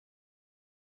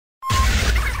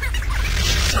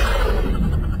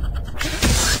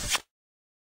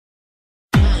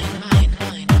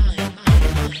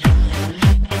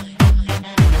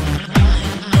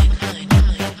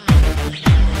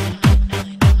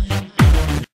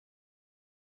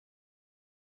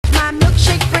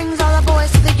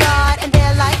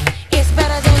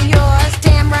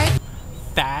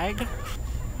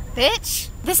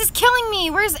This is killing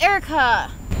me. Where's Erika?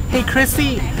 Hey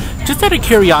Krissy, just out of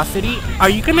curiosity, are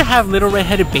you gonna have little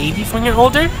red-headed babies when you're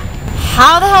older?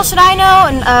 How the hell should I know?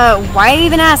 And why are you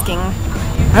even asking?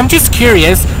 I'm just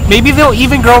curious. Maybe they'll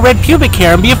even grow red pubic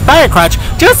hair and be a fire crotch,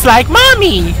 just like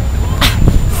mommy.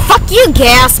 Fuck you,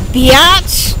 gas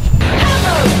biatch.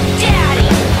 Hello, Daddy.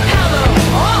 Hello,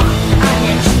 I'm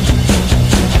your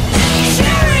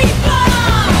cherry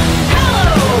bomb. Hello,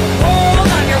 world.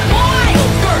 I'm your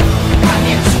wild girl. I'm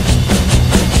your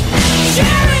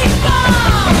cherry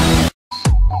bomb.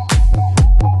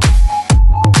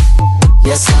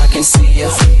 Yes, I can see you.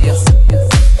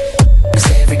 'Cause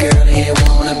every girl here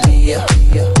wanna be you.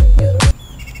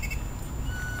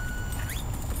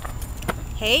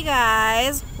 Hey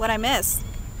guys, what'd I miss?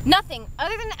 Nothing,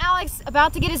 other than Alex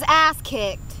about to get his ass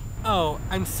kicked. Oh,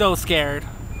 I'm so scared.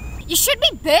 You should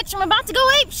be, bitch. I'm about to go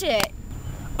apeshit.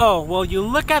 Oh, well you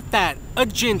look at that. A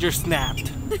ginger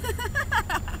snapped.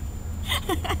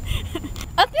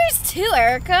 Up yours too,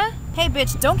 Erika. Hey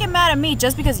bitch, don't get mad at me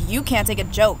just because you can't take a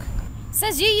joke.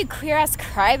 Says you queer-ass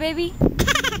crybaby.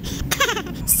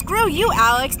 Screw you,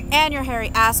 Alex, and your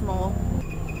hairy ass mole.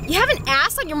 You have an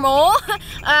ass on your mole?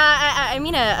 I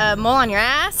mean a mole on your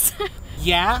ass?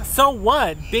 Yeah, so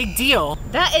what? Big deal.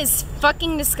 That is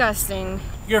fucking disgusting.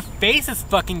 Your face is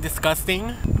fucking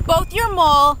disgusting. Both your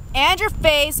mole and your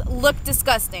face look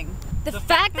disgusting. The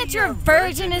fact that you're a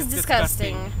virgin is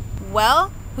disgusting.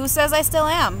 Well, who says I still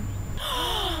am?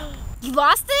 You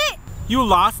lost it? You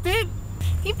lost it?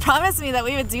 He promised me that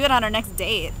we would do it on our next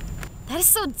date. That is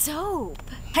so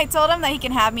dope. I told him that he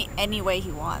can have me any way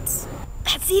he wants.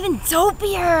 That's even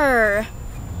dopier.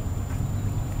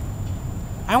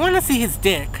 I want to see his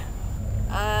dick.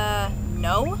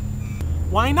 No?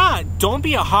 Why not? Don't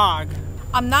be a hog.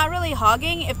 I'm not really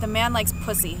hogging if the man likes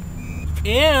pussy.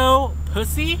 Ew,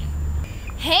 pussy?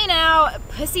 Hey now,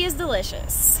 pussy is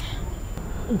delicious.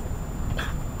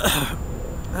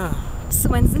 So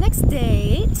when's the next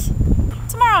date?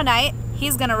 Tomorrow night,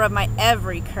 he's gonna rub my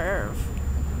every curve.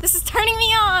 This is turning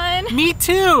me on. Me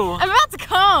too. I'm about to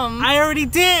come. I already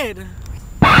did.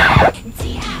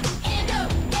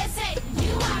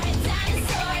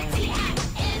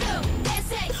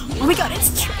 Oh my god,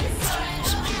 it's true.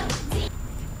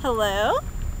 Hello?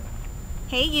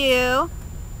 Hey you.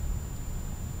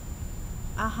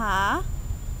 Uh-huh.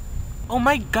 Oh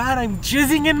my god, I'm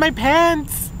jizzing in my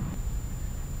pants.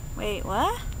 Wait,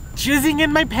 what? Jizzing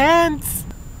in my pants.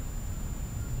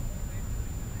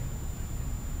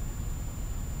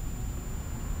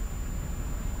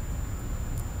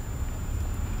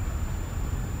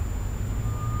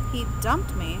 He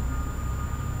dumped me.